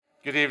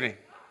Good evening.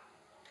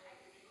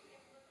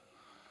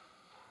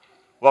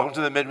 Welcome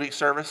to the midweek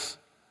service.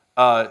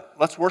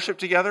 Let's worship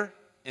together,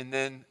 and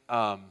then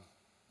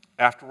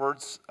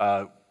afterwards,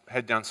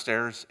 head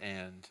downstairs,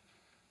 and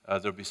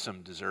there'll be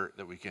some dessert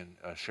that we can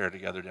share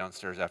together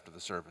downstairs after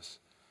the service.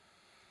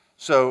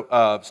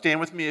 So stand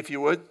with me if you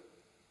would,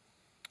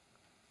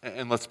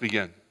 and let's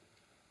begin.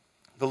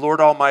 The Lord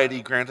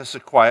Almighty grant us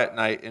a quiet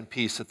night and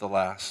peace at the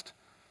last.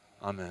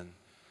 Amen.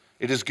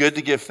 It is good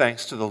to give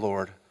thanks to the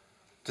Lord,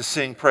 to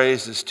sing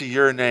praises to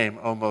your name,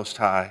 O Most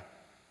High,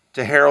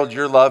 to herald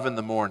your love in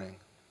the morning,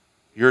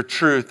 your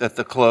truth at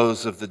the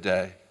close of the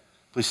day.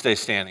 Please stay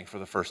standing for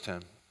the first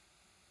hymn.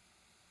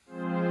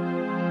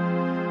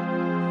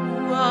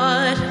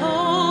 What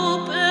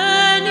hope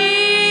an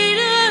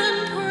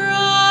Eden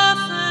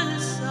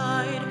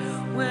prophesied,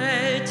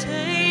 where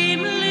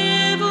tame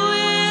live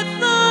with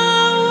the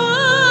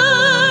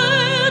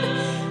wild,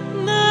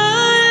 the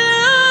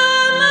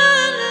lamb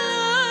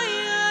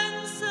and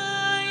lion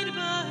side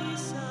by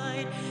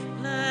side,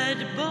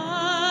 led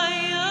by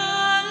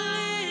a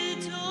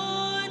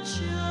little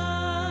child.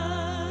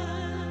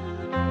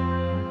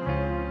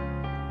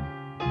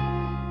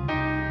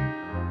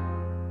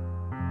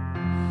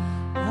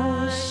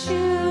 A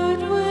shoot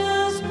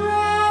will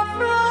sprout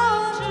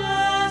from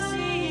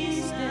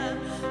Jesse's stem,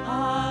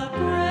 a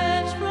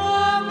branch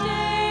from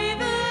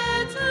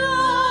David's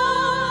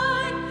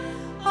line,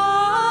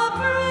 a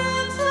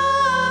Prince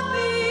of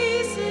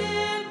Peace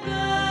in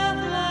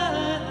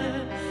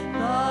Bethlehem,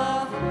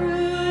 the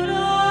fruit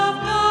of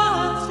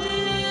God's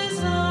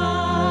design.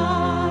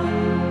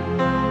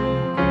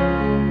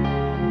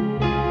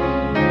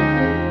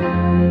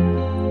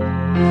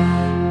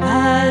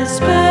 As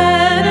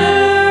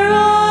banner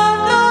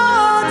of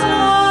God's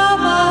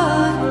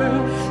love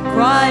unfurled,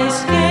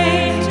 Christ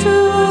came to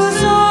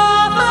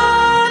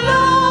suffer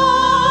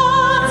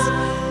loss,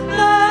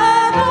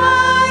 that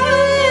by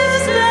his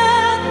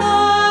death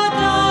the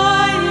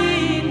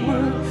dying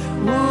world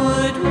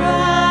would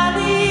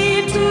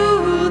rally to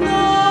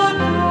the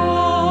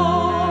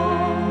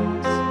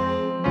cross.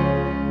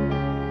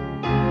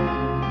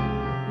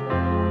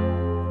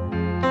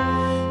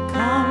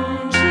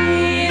 Come,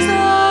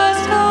 Jesus,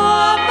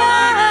 come,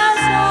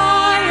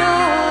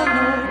 Messiah,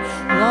 Lord,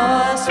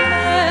 lost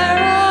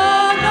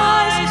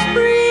paradise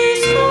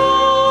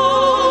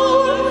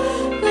restored.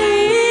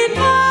 Lead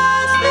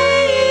past the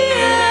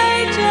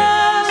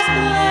ages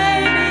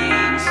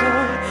flaming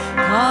sword.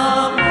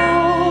 Come,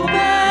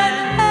 open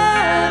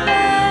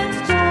heaven's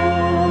door.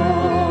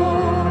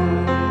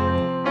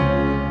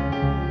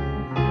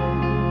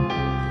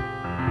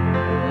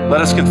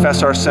 Let us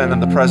confess our sin in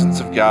the presence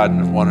of God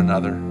and of one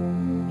another.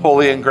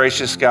 Holy and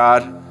gracious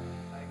God,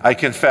 I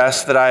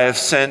confess that I have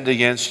sinned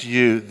against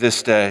you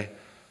this day.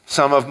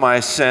 Some of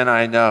my sin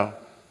I know,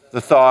 the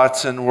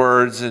thoughts and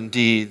words and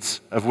deeds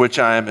of which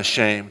I am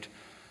ashamed,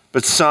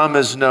 but some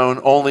is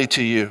known only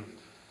to you.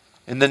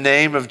 In the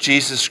name of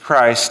Jesus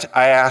Christ,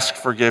 I ask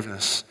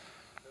forgiveness.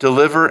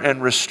 Deliver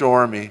and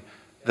restore me,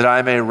 that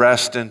I may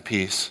rest in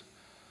peace.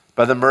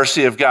 By the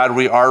mercy of God,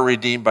 we are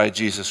redeemed by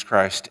Jesus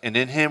Christ, and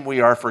in him we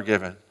are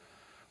forgiven.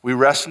 We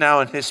rest now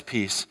in his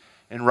peace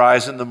and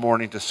rise in the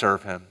morning to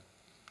serve him.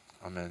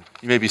 Amen.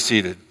 You may be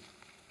seated.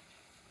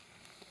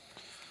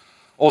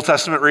 Old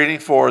Testament reading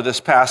for this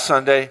past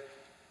Sunday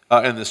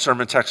and the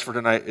sermon text for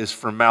tonight is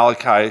from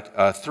Malachi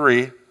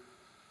 3,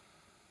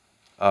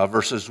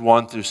 verses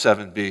 1 through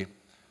 7b.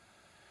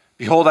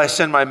 Behold, I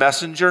send my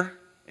messenger,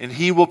 and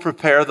he will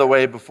prepare the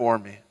way before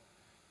me.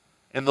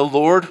 And the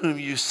Lord whom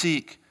you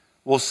seek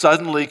will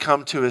suddenly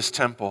come to his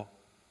temple.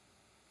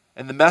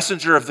 And the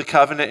messenger of the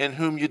covenant in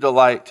whom you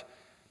delight,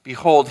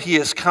 behold, he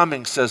is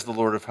coming, says the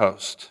Lord of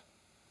hosts.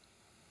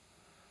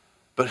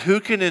 But who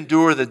can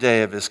endure the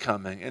day of his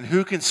coming? And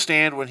who can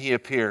stand when he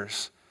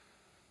appears?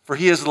 For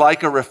he is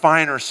like a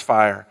refiner's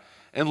fire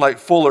and like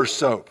fuller's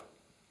soap.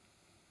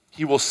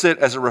 He will sit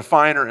as a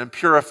refiner and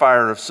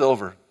purifier of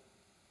silver.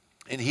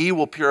 And he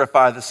will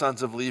purify the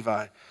sons of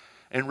Levi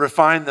and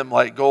refine them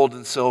like gold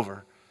and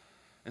silver.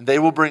 And they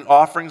will bring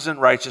offerings in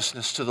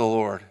righteousness to the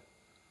Lord.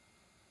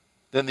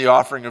 Then the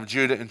offering of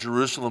Judah and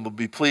Jerusalem will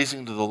be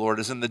pleasing to the Lord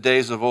as in the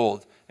days of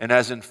old and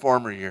as in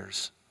former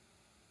years.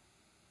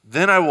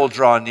 Then I will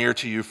draw near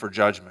to you for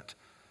judgment.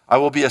 I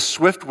will be a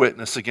swift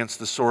witness against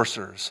the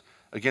sorcerers,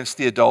 against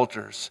the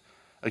adulterers,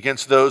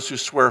 against those who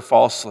swear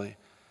falsely,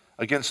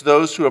 against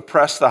those who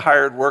oppress the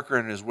hired worker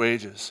in his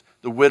wages,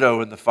 the widow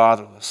and the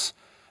fatherless,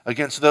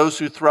 against those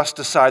who thrust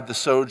aside the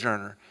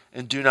sojourner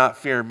and do not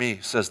fear me,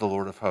 says the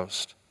Lord of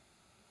hosts.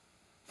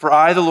 For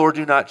I, the Lord,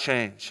 do not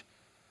change.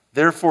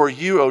 Therefore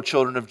you, O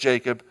children of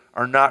Jacob,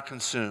 are not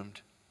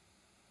consumed.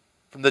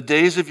 From the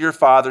days of your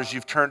fathers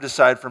you've turned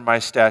aside from my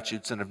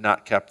statutes and have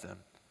not kept them.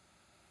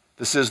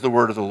 This is the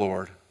word of the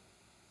Lord.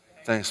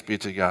 Thanks be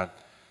to God.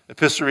 The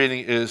epistle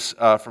reading is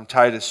from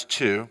Titus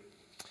 2.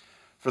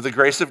 For the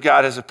grace of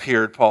God has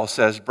appeared, Paul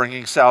says,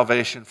 bringing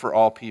salvation for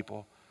all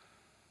people,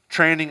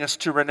 training us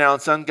to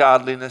renounce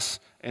ungodliness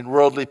and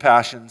worldly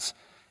passions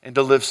and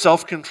to live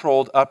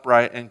self-controlled,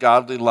 upright, and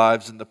godly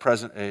lives in the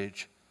present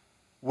age,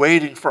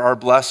 waiting for our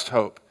blessed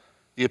hope,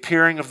 the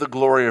appearing of the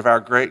glory of our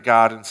great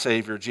God and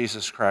Savior,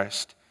 Jesus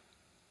Christ,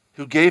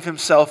 who gave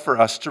himself for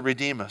us to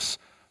redeem us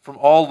from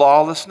all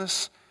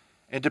lawlessness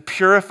and to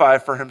purify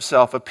for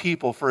himself a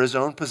people for his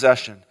own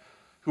possession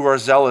who are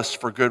zealous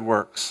for good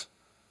works.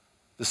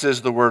 This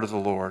is the word of the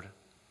Lord.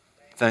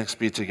 Thanks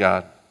be to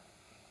God.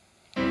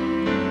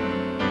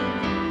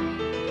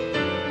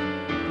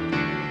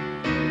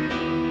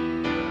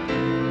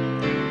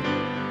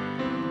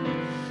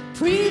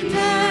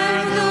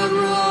 Prepare the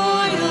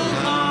royal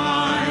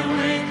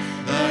highway,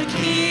 the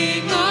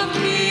King of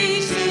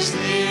Kings is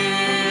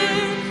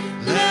near.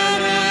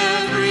 Let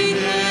every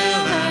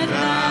hill and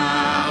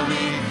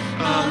valley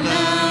a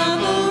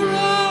level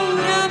road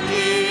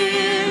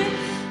appear.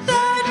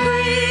 That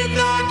greet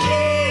the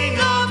King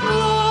of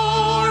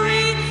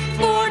glory,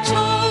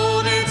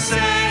 foretold in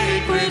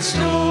sacred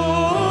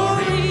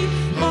story.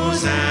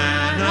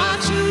 Hosanna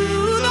to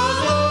the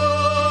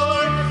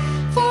Lord,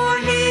 for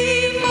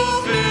he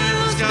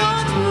fulfills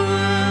God's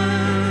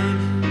word.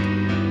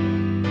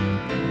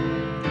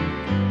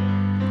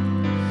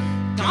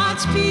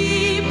 God's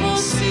people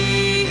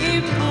see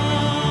him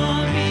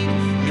coming,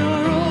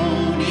 your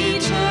own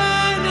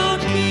eternal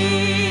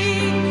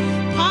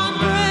King. Palm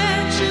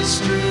branches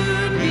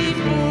strewn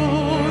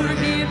before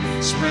him,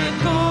 spread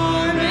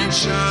garments,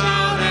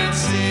 shout and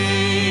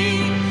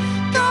sing.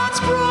 God's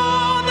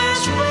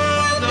promise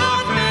will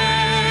not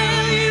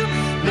fail you,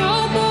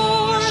 no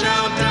more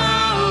shall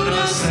doubt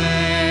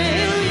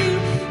assail you.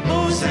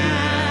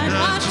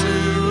 Hosanna to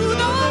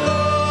the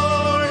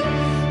Lord,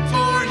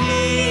 for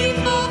he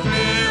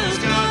fulfills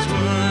God's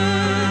word.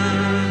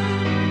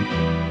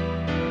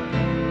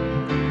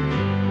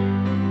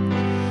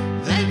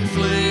 Then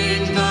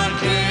fling the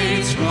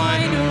gates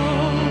wide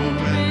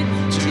open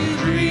to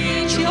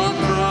greet your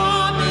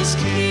promised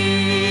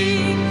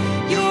King.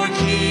 Your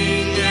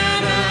King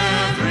and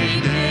every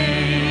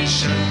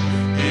nation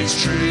his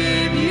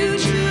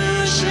tribute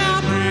you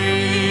shall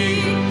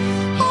bring.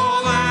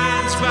 All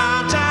lands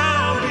bow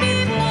down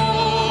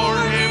before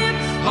him,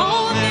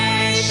 all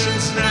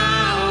nations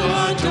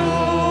now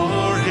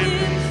adore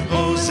him.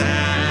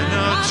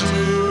 Hosanna to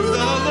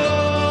the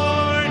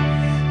Lord,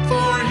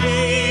 for he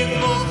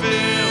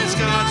fulfills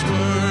God's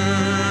word.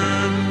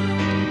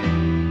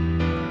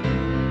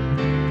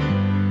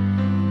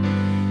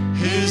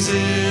 His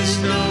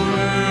is no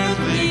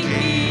earthly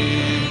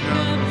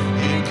kingdom,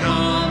 it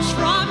comes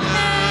from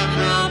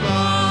heaven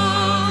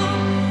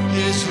above.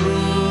 His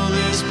rule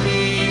is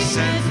peace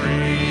and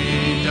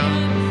freedom,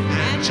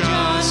 and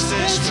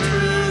justice,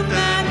 truth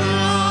and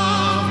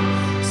love.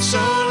 So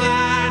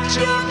let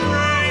your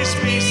praise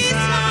be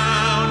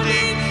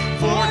sounding,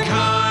 for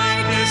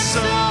kindness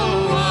so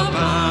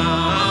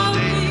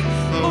abounding.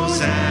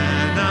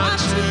 Hosanna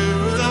to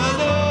the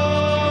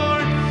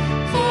Lord,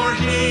 for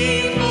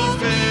he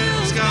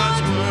fulfills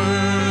God's word.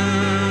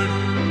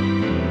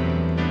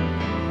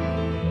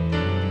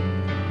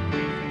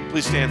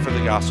 Please stand for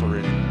the gospel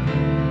reading.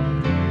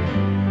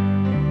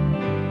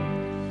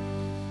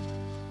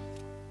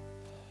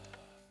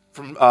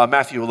 From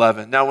Matthew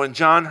 11. Now when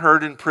John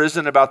heard in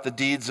prison about the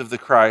deeds of the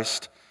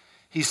Christ,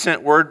 he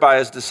sent word by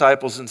his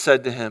disciples and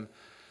said to him,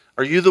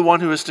 "Are you the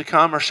one who is to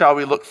come, or shall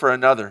we look for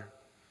another?"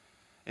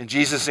 And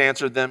Jesus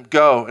answered them,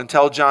 "Go and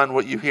tell John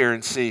what you hear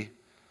and see.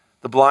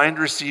 The blind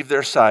receive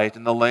their sight,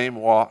 and the lame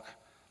walk.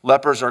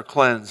 Lepers are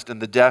cleansed,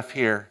 and the deaf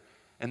hear,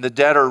 and the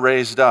dead are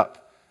raised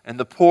up, and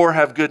the poor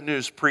have good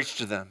news preached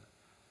to them.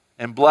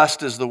 And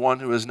blessed is the one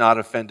who is not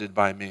offended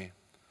by me."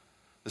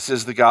 This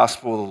is the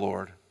gospel of the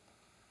Lord.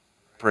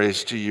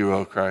 Praise to you,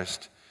 O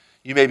Christ.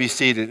 You may be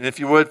seated. And if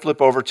you would,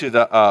 flip over to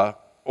the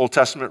Old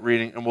Testament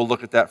reading, and we'll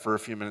look at that for a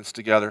few minutes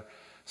together.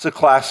 It's a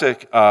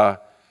classic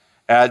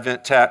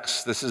Advent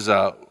text. This is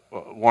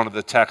one of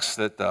the texts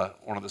that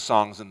one of the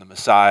songs in the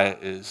Messiah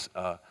is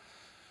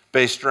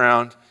based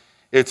around.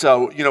 It's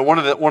one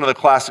of the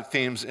classic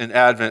themes in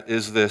Advent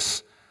is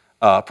this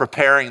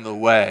preparing the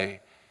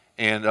way.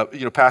 And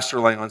Pastor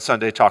Lang on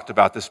Sunday talked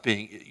about this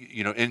being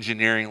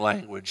engineering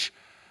language.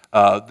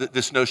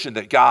 This notion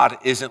that God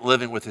isn't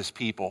living with his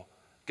people.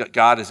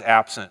 God is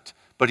absent,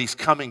 but he's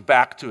coming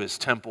back to his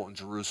temple in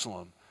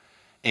Jerusalem.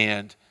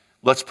 And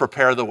let's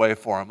prepare the way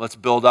for him. Let's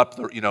build up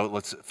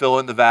let's fill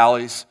in the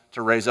valleys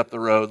to raise up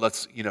the road.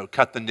 Let's,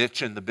 cut the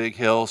niche in the big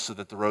hills so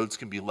that the roads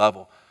can be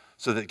level,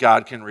 so that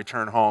God can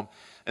return home.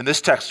 And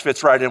this text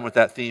fits right in with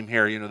that theme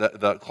here,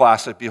 the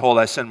classic, "Behold,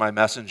 I send my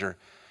messenger,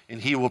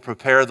 and he will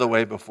prepare the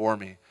way before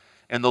me.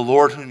 And the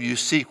Lord whom you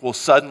seek will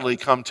suddenly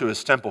come to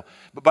his temple."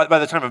 But by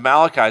the time of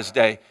Malachi's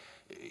day,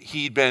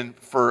 he'd been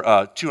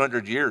for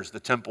 200 years, the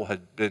temple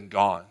had been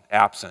gone,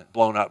 absent,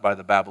 blown up by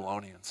the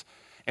Babylonians.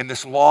 And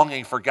this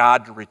longing for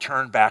God to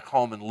return back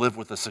home and live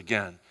with us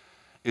again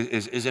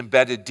is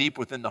embedded deep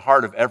within the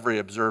heart of every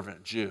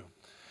observant Jew,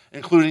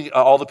 including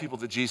all the people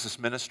that Jesus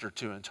ministered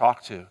to and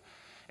talked to.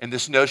 And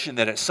this notion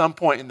that at some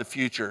point in the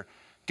future,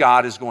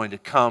 God is going to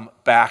come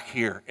back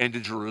here into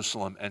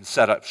Jerusalem and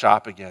set up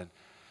shop again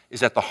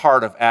is at the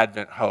heart of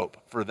Advent hope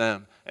for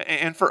them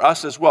and for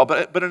us as well,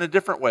 but in a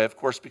different way, of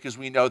course, because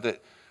we know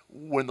that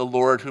when the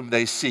Lord whom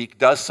they seek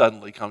does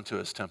suddenly come to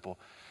his temple.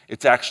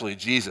 It's actually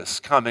Jesus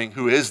coming,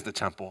 who is the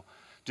temple,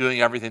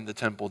 doing everything the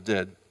temple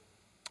did.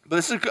 But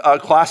this is a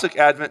classic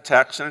Advent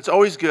text, and it's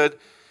always good.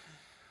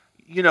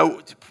 You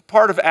know,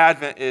 part of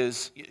Advent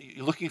is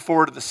you're looking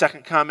forward to the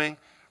second coming,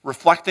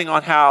 reflecting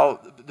on how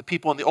the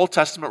people in the Old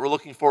Testament were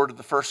looking forward to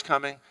the first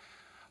coming.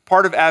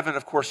 Part of Advent,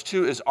 of course,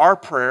 too, is our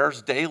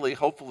prayers daily,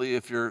 hopefully,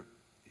 if you're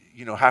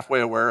halfway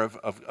aware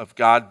of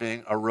God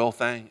being a real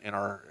thing in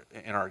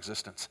our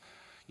existence.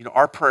 You know,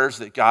 our prayers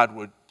that God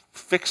would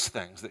fix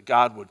things, that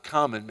God would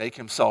come and make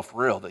himself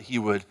real, that he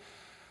would,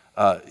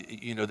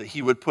 that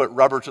he would put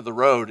rubber to the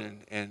road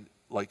and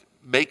like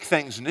make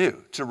things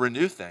new, to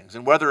renew things.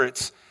 And whether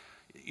it's,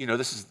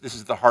 this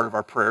is the heart of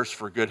our prayers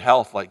for good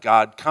health, like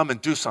God, come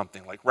and do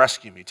something, like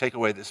rescue me, take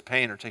away this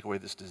pain or take away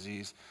this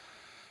disease.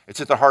 It's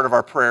at the heart of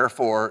our prayer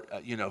for,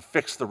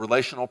 fix the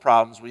relational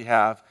problems we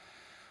have.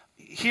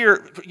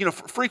 Here,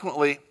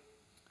 frequently,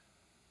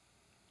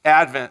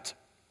 Advent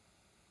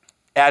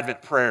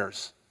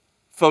prayers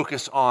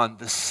focus on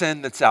the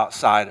sin that's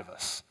outside of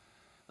us.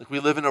 Like we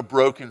live in a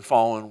broken,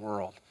 fallen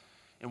world.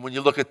 And when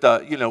you look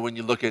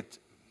at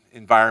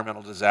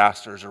environmental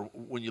disasters, or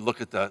when you look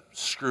at the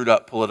screwed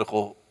up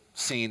political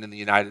scene in the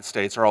United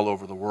States or all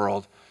over the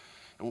world,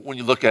 when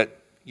you look at,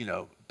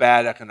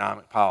 bad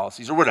economic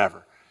policies or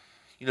whatever,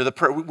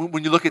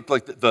 when you look at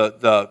like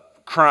the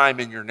crime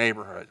in your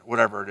neighborhood,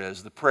 whatever it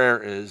is, the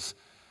prayer is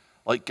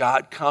like,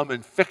 God, come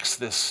and fix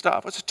this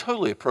stuff. It's a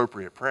totally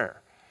appropriate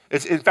prayer.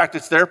 In fact,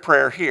 it's their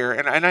prayer here.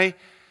 And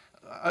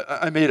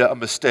I made a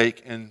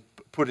mistake in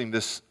putting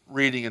this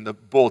reading in the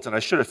bulletin. I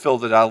should have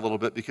filled it out a little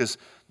bit, because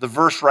the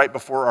verse right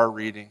before our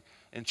reading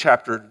in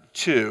chapter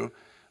 2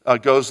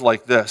 goes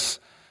like this.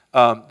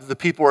 The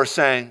people are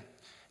saying,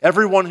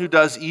 everyone who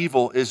does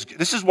evil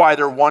this is why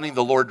they're wanting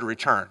the Lord to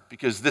return,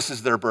 because this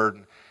is their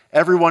burden.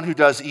 Everyone who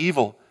does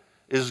evil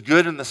is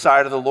good in the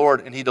sight of the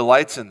Lord, and he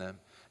delights in them.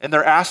 And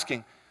they're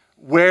asking,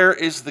 where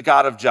is the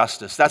God of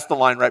justice? That's the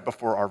line right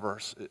before our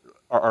verse,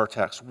 our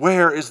text.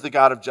 Where is the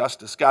God of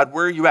justice? God,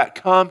 where are you at?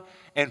 Come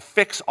and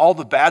fix all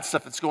the bad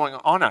stuff that's going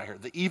on out here.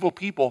 The evil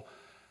people,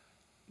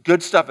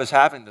 good stuff is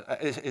happening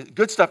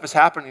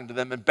to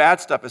them, and bad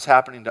stuff is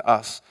happening to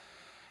us.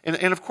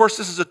 And of course,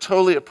 this is a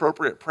totally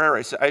appropriate prayer.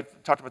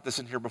 I've talked about this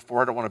in here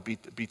before. I don't want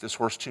to beat this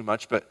horse too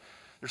much, but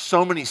there's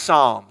so many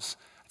Psalms.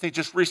 I think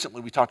just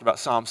recently we talked about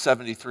Psalm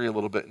 73 a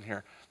little bit in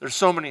here. There's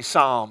so many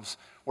Psalms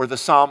where the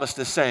psalmist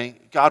is saying,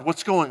 God,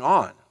 what's going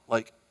on?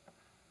 Like,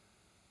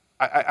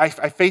 I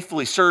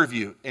faithfully serve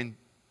you, and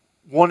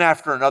one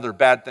after another,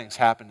 bad things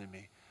happen to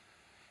me.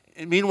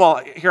 And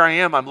meanwhile, here I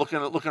am, I'm looking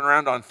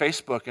around on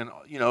Facebook, and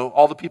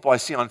all the people I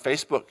see on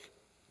Facebook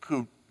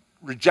who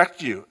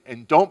reject you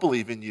and don't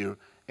believe in you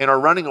and are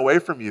running away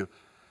from you,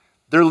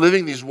 they're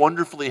living these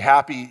wonderfully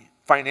happy,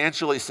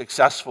 financially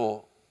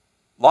successful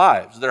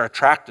lives. They're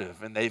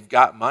attractive, and they've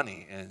got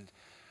money, and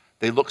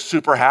they look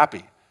super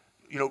happy.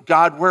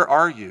 God, where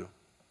are you?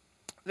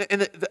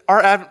 And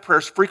our Advent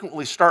prayers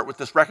frequently start with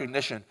this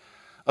recognition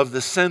of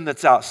the sin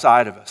that's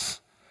outside of us.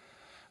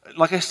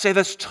 Like I say,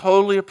 that's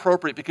totally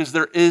appropriate, because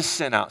there is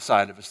sin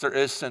outside of us. There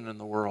is sin in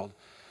the world.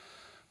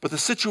 But the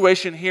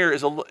situation here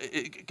is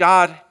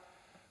God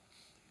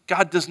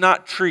does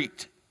not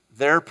treat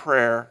their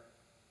prayer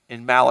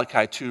in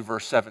Malachi 2,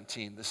 verse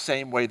 17, the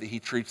same way that he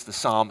treats the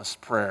psalmist's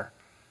prayer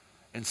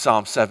in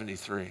Psalm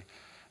 73. And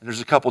there's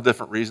a couple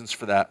different reasons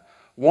for that.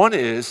 One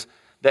is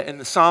that in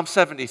the Psalm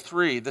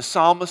 73, the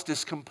psalmist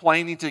is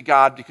complaining to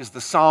God because the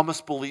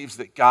psalmist believes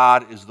that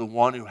God is the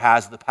one who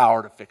has the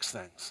power to fix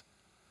things.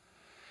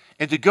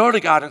 And to go to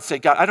God and say,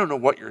 God, I don't know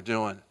what you're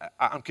doing.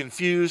 I'm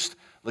confused.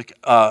 Like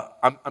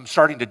I'm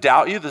starting to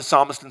doubt you. The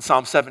psalmist in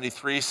Psalm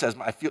 73 says,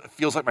 it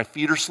feels like my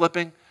feet are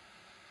slipping.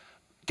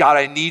 God,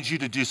 I need you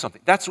to do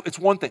something. It's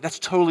one thing. That's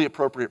totally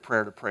appropriate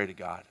prayer to pray to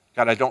God.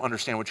 God, I don't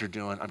understand what you're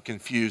doing. I'm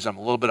confused. I'm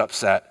a little bit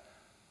upset.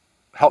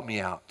 Help me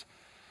out.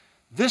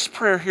 This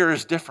prayer here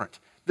is different.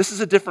 This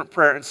is a different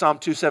prayer. In Psalm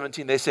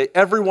 2:17, they say,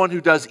 everyone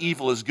who does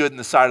evil is good in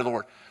the sight of the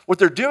Lord. What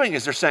they're doing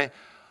is they're saying,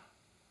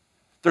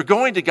 they're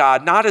going to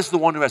God not as the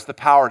one who has the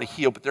power to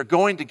heal, but they're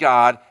going to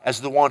God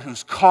as the one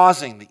who's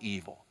causing the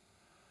evil.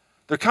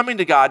 They're coming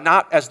to God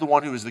not as the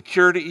one who is the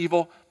cure to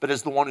evil, but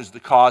as the one who's the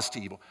cause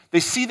to evil. They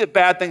see that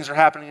bad things are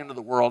happening into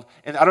the world,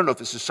 and I don't know if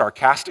this is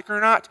sarcastic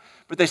or not,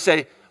 but they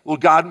say, well,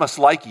 God must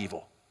like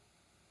evil.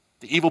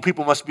 The evil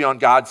people must be on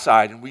God's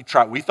side, and we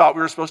thought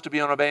we were supposed to be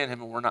on obeying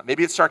him, and we're not.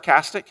 Maybe it's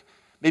sarcastic.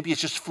 Maybe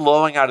it's just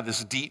flowing out of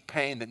this deep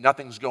pain that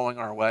nothing's going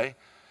our way.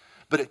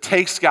 But it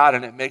takes God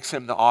and it makes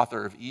him the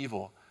author of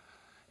evil.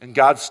 And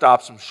God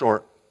stops him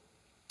short.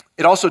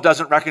 It also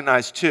doesn't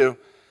recognize, too,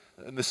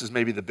 and this is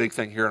maybe the big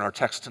thing here in our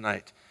text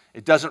tonight,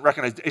 it does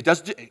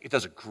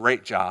a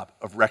great job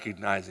of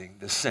recognizing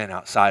the sin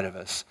outside of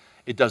us.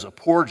 It does a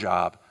poor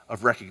job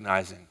of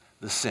recognizing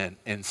the sin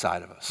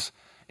inside of us.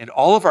 And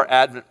all of our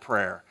Advent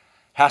prayer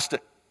has to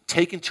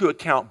take into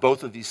account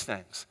both of these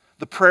things.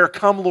 The prayer,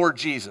 come Lord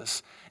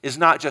Jesus, is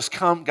not just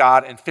come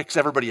God and fix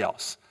everybody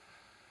else.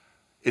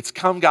 It's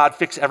come God,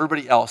 fix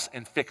everybody else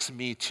and fix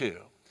me too.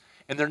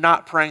 and they're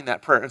not praying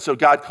that prayer. And so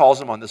God calls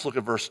them on this. Look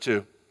at verse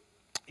 2.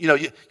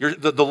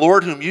 The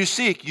Lord whom you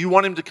seek, you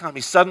want him to come.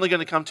 He's suddenly going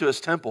to come to his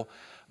temple.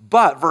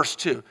 But, verse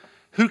 2,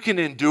 who can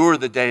endure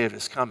the day of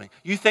his coming?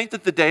 You think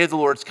that the day of the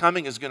Lord's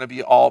coming is going to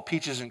be all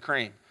peaches and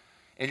cream,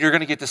 and you're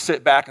going to get to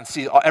sit back and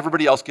see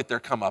everybody else get their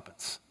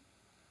comeuppance.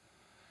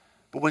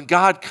 But when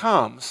God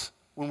comes,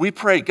 when we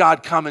pray,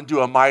 God, come and do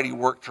a mighty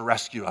work to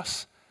rescue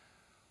us,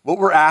 what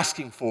we're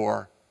asking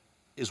for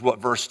is what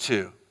verse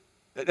 2.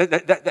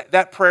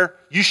 That prayer,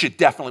 we should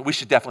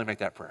definitely make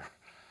that prayer.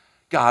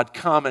 God,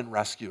 come and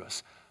rescue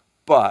us.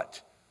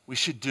 But we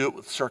should do it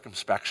with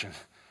circumspection,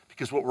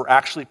 because what we're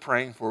actually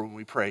praying for when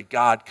we pray,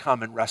 God,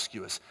 come and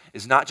rescue us,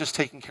 is not just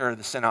taking care of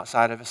the sin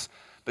outside of us,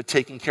 but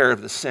taking care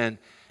of the sin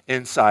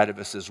inside of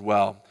us as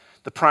well.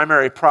 The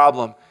primary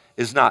problem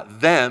is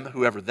not them,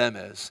 whoever them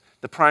is.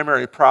 The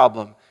primary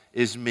problem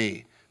is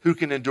me. Who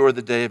can endure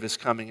the day of his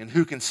coming, and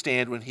who can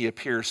stand when he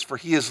appears? For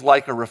he is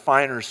like a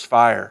refiner's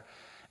fire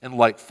and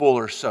like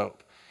fuller's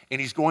soap. And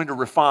he's going to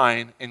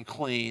refine and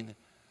clean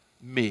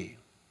me.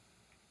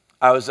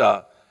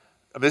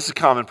 This is a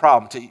common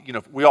problem.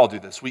 We all do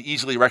this. We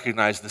easily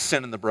recognize the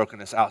sin and the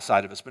brokenness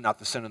outside of us, but not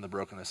the sin and the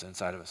brokenness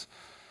inside of us.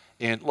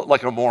 And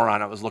like a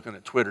moron, I was looking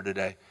at Twitter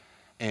today,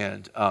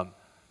 and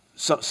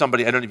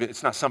somebody,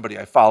 it's not somebody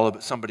I follow,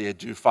 but somebody I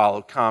do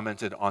follow,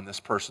 commented on this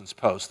person's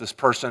post. This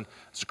person,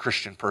 it's a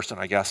Christian person,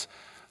 I guess,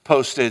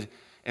 posted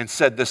and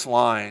said this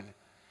line,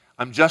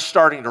 I'm just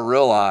starting to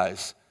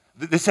realize,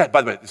 by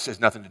the way, this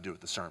has nothing to do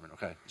with the sermon,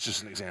 okay? It's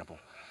just an example.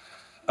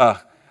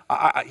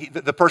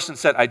 The person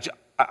said,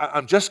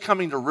 I'm just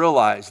coming to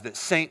realize that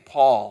St.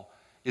 Paul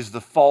is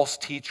the false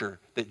teacher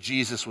that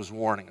Jesus was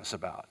warning us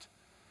about.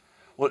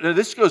 Well,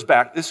 this goes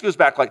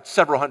back like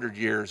several hundred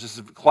years. This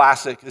is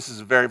classic. This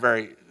is a very,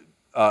 very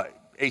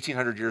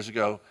 1,800 years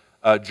ago,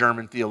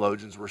 German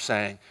theologians were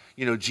saying,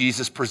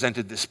 Jesus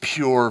presented this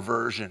pure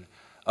version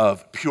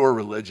of pure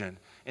religion.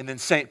 And then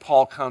St.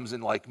 Paul comes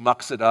and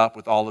mucks it up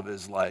with all of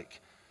his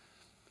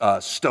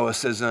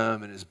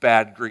stoicism and his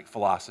bad Greek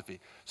philosophy.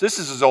 So this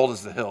is as old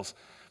as the hills.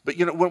 But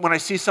when I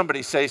see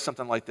somebody say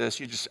something like this,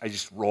 I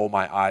just roll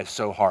my eyes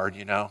so hard,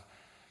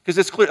 because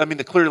it's clear.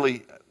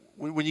 Clearly,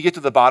 when you get to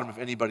the bottom of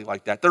anybody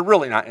like that, they're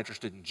really not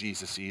interested in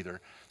Jesus either.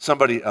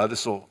 Somebody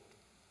else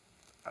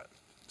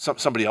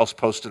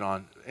posted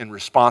on in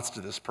response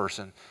to this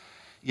person.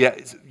 Yeah,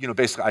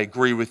 basically, I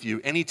agree with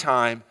you.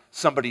 Anytime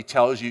somebody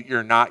tells you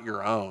you're not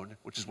your own,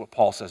 which is what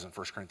Paul says in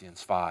 1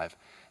 Corinthians 5,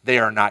 they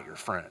are not your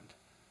friend.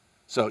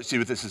 So see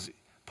what this is.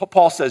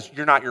 Paul says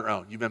you're not your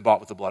own. You've been bought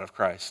with the blood of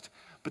Christ.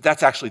 But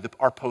that's actually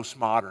our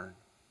postmodern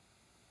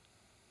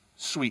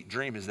sweet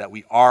dream, is that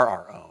we are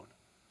our own.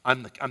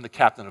 I'm the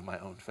captain of my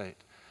own fate.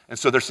 And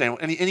so they're saying, well,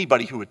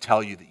 anybody who would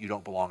tell you that you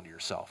don't belong to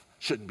yourself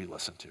shouldn't be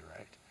listened to,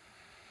 right?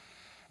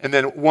 And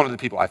then one of the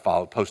people I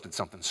followed posted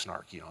something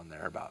snarky on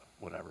there about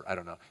whatever, I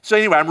don't know. So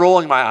anyway, I'm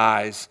rolling my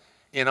eyes,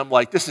 and I'm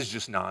like, this is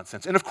just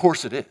nonsense. And of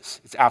course it is.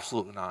 It's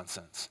absolute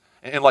nonsense.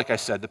 And like I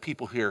said, the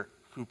people here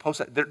who post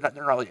that, they're not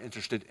really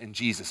interested in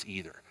Jesus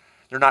either.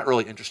 They're not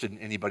really interested in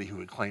anybody who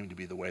would claim to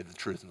be the way, the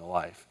truth, and the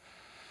life.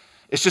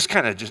 It's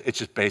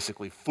just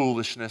basically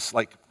foolishness,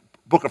 like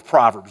Book of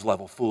Proverbs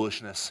level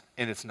foolishness,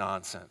 and it's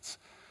nonsense.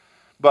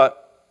 And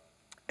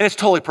it's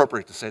totally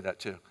appropriate to say that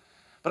too.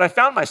 But I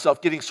found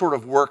myself getting sort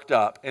of worked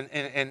up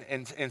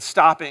and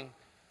stopping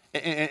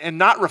and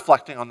not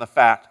reflecting on the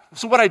fact.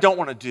 So what I don't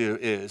want to do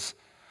is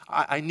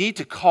I need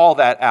to call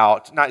that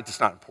out. It's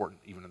not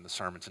important even in the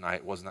sermon tonight.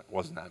 It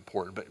wasn't that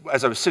important. But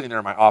as I was sitting there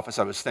in my office,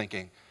 I was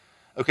thinking,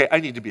 okay, I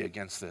need to be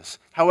against this.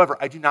 However,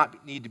 I do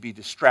not need to be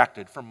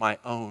distracted from my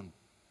own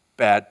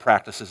bad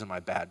practices and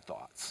my bad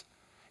thoughts.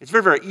 It's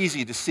very, very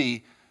easy to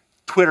see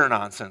Twitter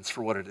nonsense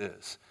for what it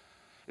is.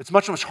 It's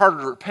much, much harder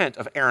to repent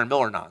of Aaron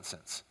Miller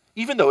nonsense,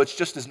 even though it's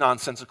just as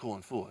nonsensical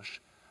and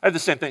foolish. I have the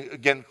same thing,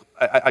 again,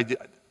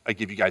 I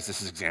give you guys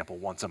this example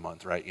once a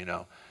month, right?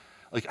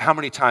 Like how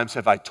many times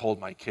have I told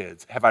my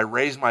kids, have I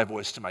raised my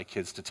voice to my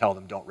kids to tell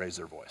them don't raise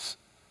their voice?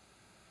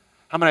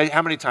 How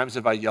many times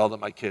have I yelled at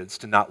my kids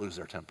to not lose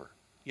their temper?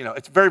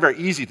 It's very, very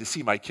easy to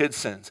see my kids'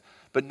 sins,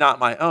 but not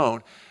my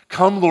own.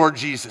 Come, Lord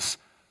Jesus,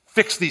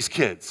 fix these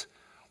kids.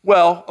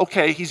 Well,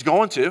 okay, he's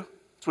going to.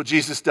 That's what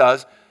Jesus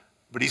does,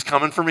 but he's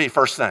coming for me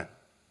first thing.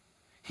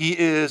 He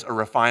is a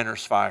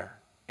refiner's fire,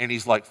 and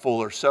he's like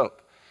fuller's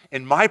soap.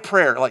 And my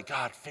prayer,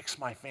 God, fix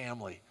my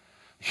family.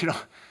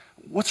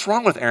 What's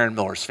wrong with Aaron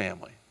Miller's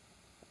family?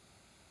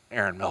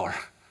 Aaron Miller.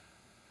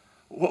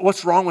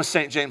 What's wrong with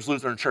St. James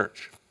Lutheran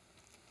Church?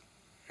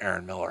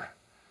 Aaron Miller.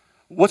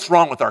 What's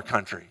wrong with our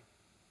country?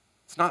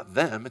 It's not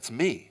them, it's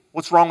me.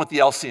 What's wrong with the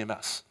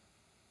LCMS?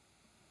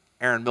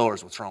 Aaron Miller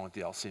is what's wrong with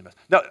the LCMS.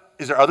 Now,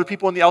 is there other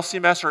people in the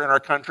LCMS or in our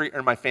country or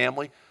in my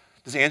family?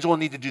 Does Angela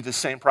need to do the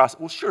same process?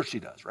 Well, sure she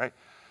does, right?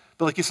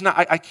 But it's not,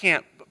 I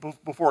can't,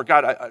 before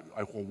God,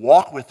 I will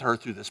walk with her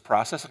through this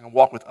process. I can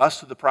walk with us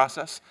through the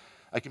process.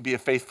 I can be a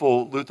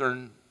faithful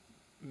Lutheran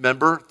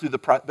member through the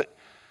process. But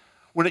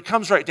when it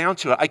comes right down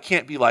to it, I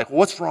can't be like,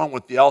 what's wrong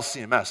with the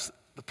LCMS?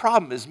 The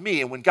problem is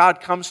me, and when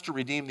God comes to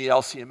redeem the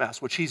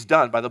LCMS, which he's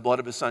done by the blood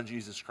of his son,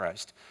 Jesus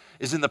Christ,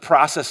 is in the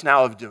process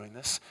now of doing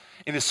this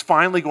and is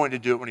finally going to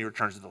do it when he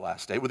returns to the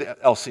last day with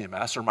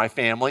LCMS or my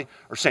family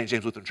or St.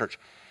 James Lutheran Church.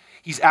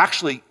 He's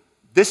actually,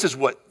 this is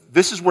where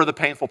the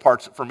painful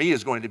part for me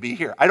is going to be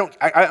here.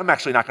 I'm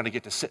actually not going to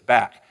get to sit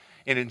back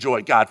and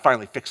enjoy God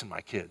finally fixing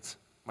my kids,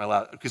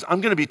 because I'm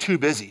going to be too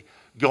busy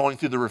going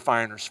through the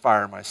refiner's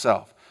fire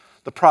myself.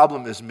 The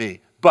problem is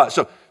me.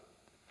 So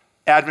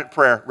Advent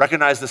prayer,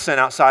 recognize the sin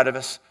outside of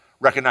us,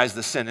 recognize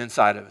the sin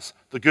inside of us.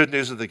 The good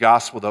news of the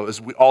gospel, though, is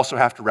we also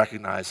have to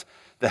recognize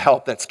the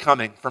help that's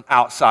coming from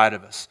outside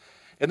of us.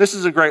 And this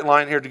is a great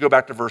line here to go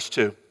back to verse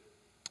 2.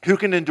 Who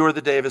can endure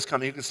the day of his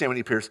coming? Who can stand when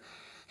he appears?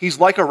 He's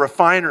like a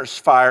refiner's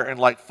fire and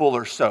like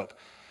fuller's soap.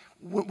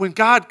 When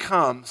God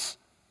comes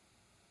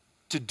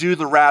to do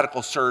the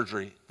radical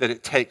surgery that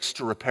it takes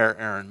to repair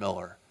Aaron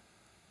Miller,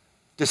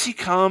 does he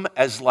come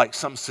as like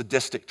some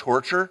sadistic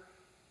torture?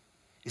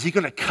 Is he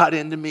going to cut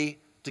into me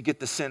to get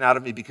the sin out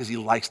of me because he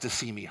likes to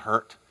see me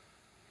hurt?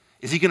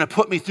 Is he going to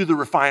put me through the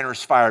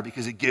refiner's fire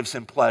because it gives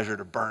him pleasure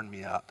to burn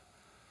me up?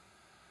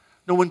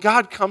 No, when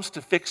God comes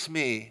to fix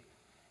me,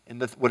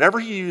 and whatever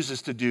he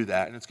uses to do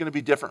that, and it's going to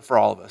be different for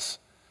all of us,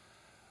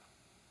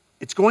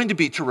 it's going to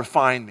be to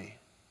refine me.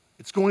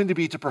 It's going to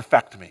be to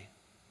perfect me.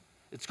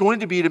 It's going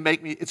to be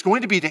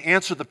to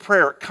answer the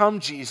prayer, come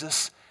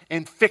Jesus,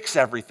 and fix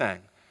everything.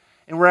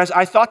 And whereas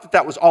I thought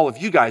that was all of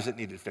you guys that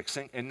needed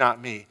fixing and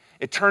not me,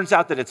 it turns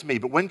out that it's me.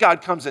 But when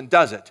God comes and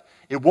does it,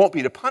 it won't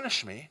be to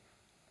punish me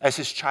as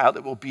his child.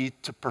 It will be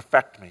to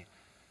perfect me.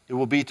 It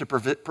will be to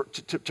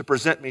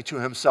present me to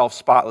himself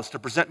spotless, to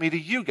present me to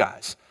you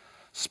guys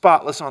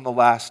spotless on the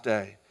last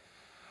day.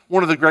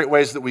 One of the great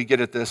ways that we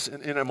get at this,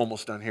 and I'm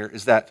almost done here,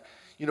 is that,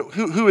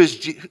 who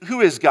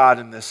is God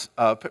in this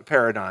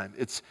paradigm?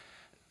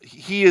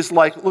 He is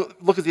like,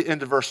 look at the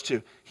end of verse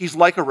 2. He's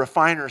like a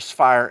refiner's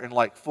fire and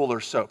like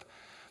fuller's soap.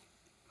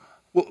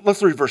 Well,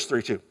 let's read verse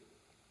 3 too.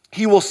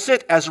 He will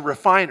sit as a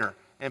refiner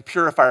and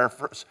purifier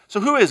first. So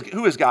who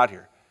is God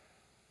here?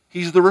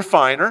 He's the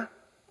refiner,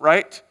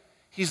 right?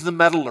 He's the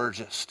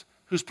metallurgist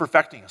who's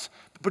perfecting us.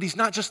 But he's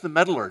not just the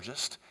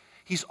metallurgist.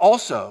 He's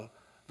also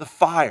the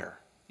fire.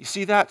 You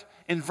see that?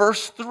 In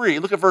verse 3,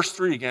 look at verse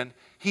 3 again.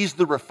 He's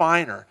the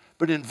refiner.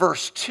 But in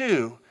verse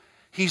 2,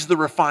 he's the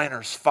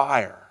refiner's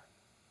fire.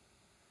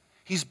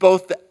 He's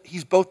both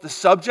the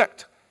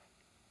subject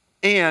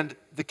and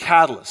the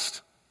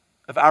catalyst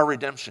of our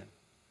redemption.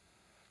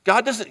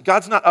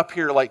 God's not up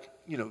here like,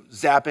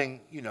 zapping,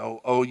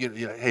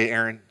 hey,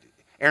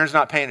 Aaron's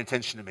not paying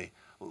attention to me.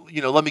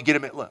 Let me get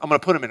him, I'm going to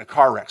put him in a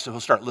car wreck so he'll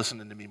start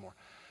listening to me more.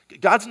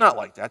 God's not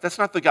like that. That's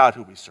not the God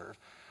who we serve.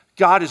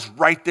 God is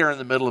right there in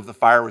the middle of the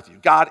fire with you.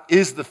 God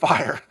is the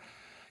fire.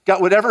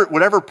 God,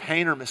 whatever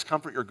pain or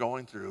miscomfort you're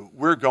going through,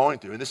 we're going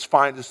through. And this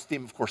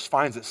theme, of course,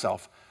 finds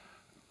itself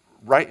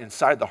right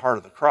inside the heart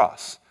of the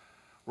cross,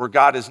 where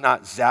God is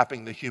not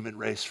zapping the human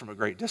race from a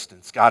great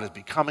distance. God is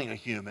becoming a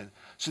human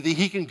so that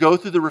he can go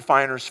through the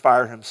refiner's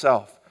fire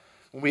himself.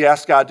 When we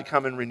ask God to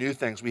come and renew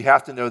things, we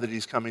have to know that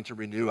he's coming to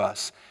renew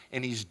us.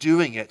 And he's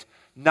doing it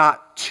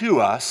not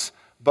to us,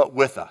 but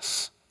with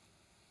us.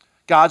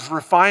 God's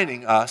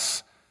refining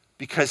us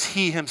because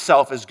he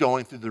himself is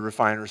going through the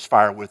refiner's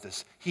fire with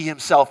us. He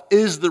himself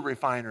is the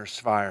refiner's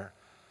fire.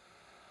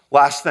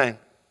 Last thing,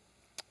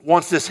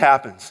 once this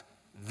happens,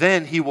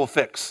 then he will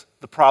fix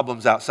the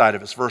problems outside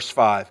of us. Verse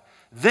 5,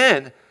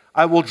 then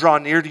I will draw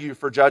near to you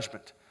for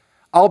judgment.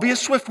 I'll be a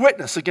swift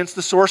witness against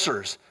the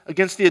sorcerers,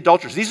 against the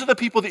adulterers. These are the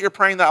people that you're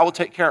praying that I will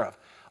take care of.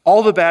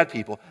 All the bad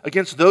people,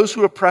 against those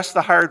who oppress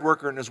the hired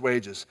worker in his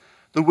wages,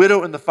 the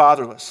widow and the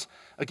fatherless,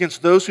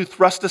 against those who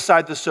thrust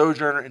aside the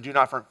sojourner and do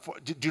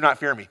not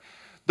fear me.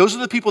 Those are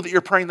the people that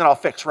you're praying that I'll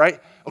fix, right?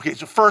 Okay,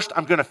 so first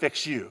I'm going to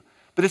fix you.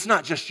 But it's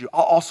not just you.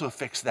 I'll also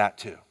fix that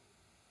too.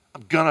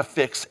 I'm going to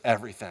fix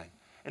everything.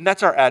 And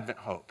that's our Advent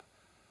hope.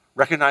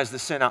 Recognize the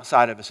sin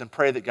outside of us and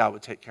pray that God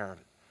would take care of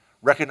it.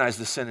 Recognize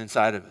the sin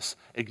inside of us.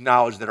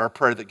 Acknowledge that our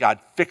prayer that God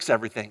fix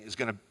everything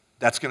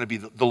that's going to be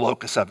the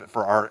locus of it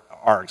for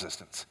our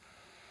existence.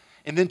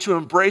 And then to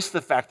embrace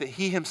the fact that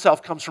he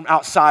himself comes from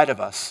outside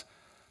of us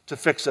to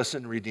fix us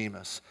and redeem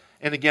us.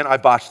 And again, I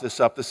botched this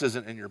up. This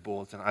isn't in your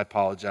bulletin. I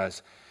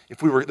apologize.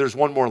 There's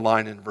one more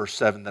line in verse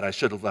 7 that I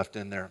should have left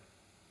in there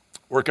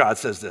where God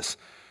says this.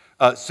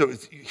 So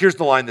here's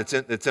the line that's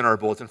in our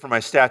bulletin. For my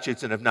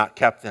statutes and have not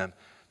kept them.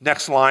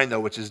 Next line,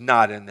 though, which is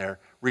not in there.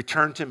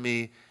 Return to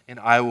me and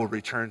I will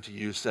return to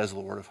you, says the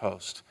Lord of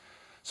hosts.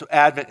 So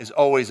Advent is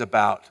always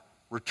about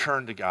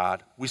return to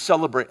God. We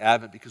celebrate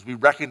Advent because we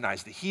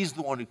recognize that he's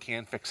the one who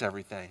can fix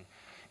everything.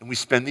 And we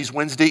spend these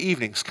Wednesday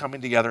evenings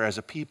coming together as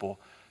a people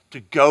to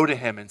go to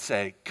him and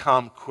say,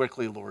 come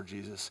quickly, Lord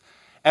Jesus.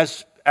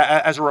 As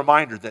a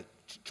reminder that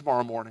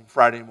tomorrow morning,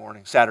 Friday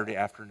morning, Saturday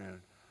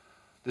afternoon,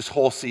 this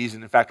whole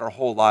season, in fact, our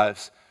whole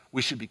lives,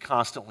 we should be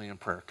constantly in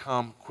prayer.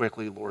 Come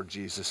quickly, Lord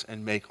Jesus,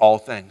 and make all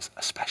things,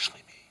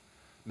 especially me,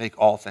 make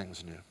all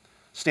things new.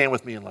 Stand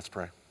with me and let's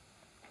pray.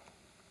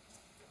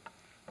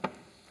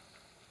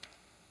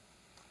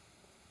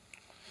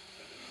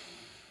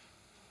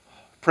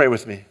 Pray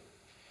with me.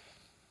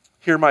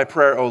 Hear my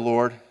prayer, O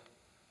Lord.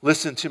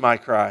 Listen to my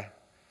cry.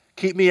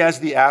 Keep me as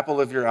the apple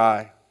of your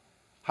eye.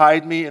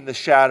 Hide me in the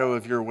shadow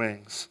of your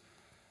wings.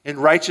 In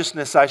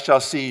righteousness I shall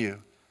see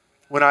you.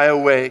 When I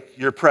awake,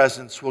 your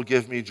presence will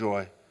give me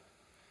joy.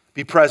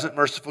 Be present,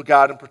 merciful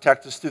God, and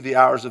protect us through the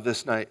hours of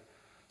this night,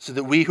 so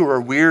that we who are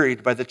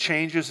wearied by the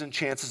changes and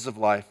chances of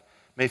life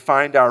may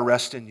find our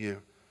rest in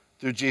you.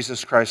 Through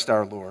Jesus Christ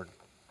our Lord.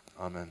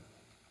 Amen.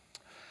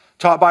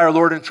 Taught by our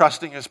Lord and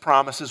trusting his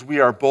promises, we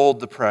are bold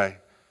to pray.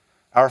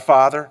 Our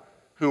Father,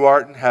 who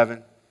art in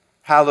heaven,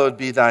 hallowed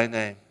be thy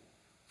name.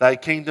 Thy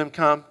kingdom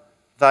come,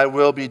 thy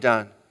will be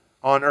done,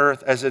 on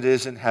earth as it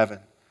is in heaven.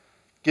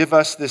 Give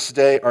us this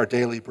day our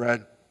daily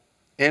bread,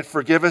 and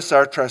forgive us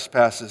our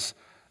trespasses,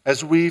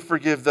 as we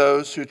forgive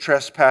those who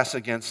trespass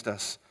against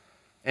us.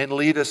 And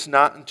lead us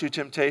not into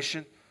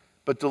temptation,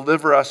 but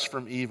deliver us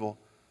from evil.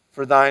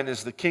 For thine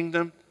is the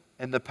kingdom,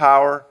 and the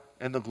power,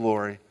 and the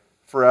glory,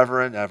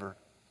 forever and ever.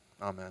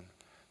 Amen.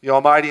 The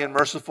Almighty and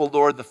merciful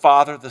Lord, the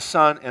Father, the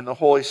Son, and the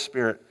Holy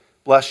Spirit,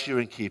 bless you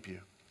and keep you.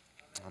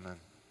 Amen.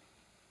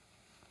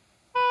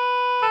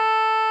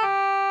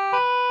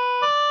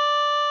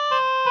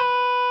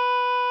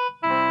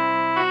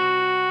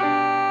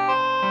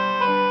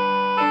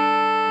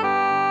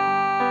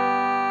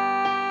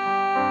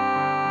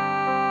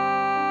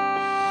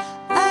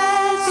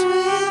 As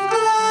with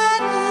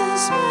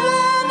gladness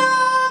men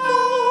of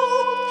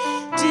old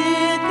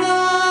did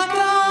the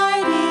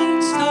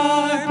guiding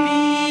star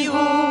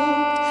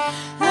behold,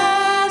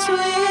 as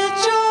with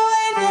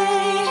joy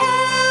they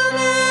hailed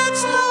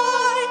its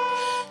light,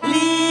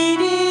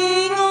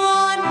 leading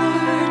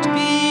onward,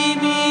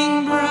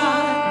 beaming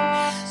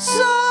bright.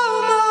 So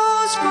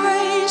most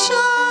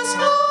gracious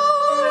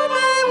Lord,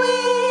 may we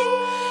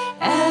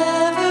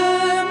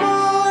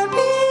evermore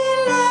be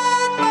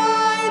led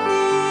by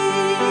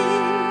thee.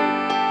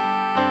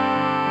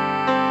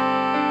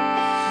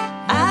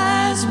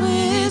 As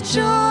with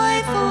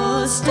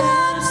joyful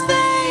steps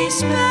they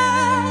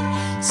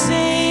sped,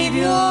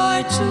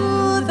 Savior,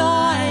 to thy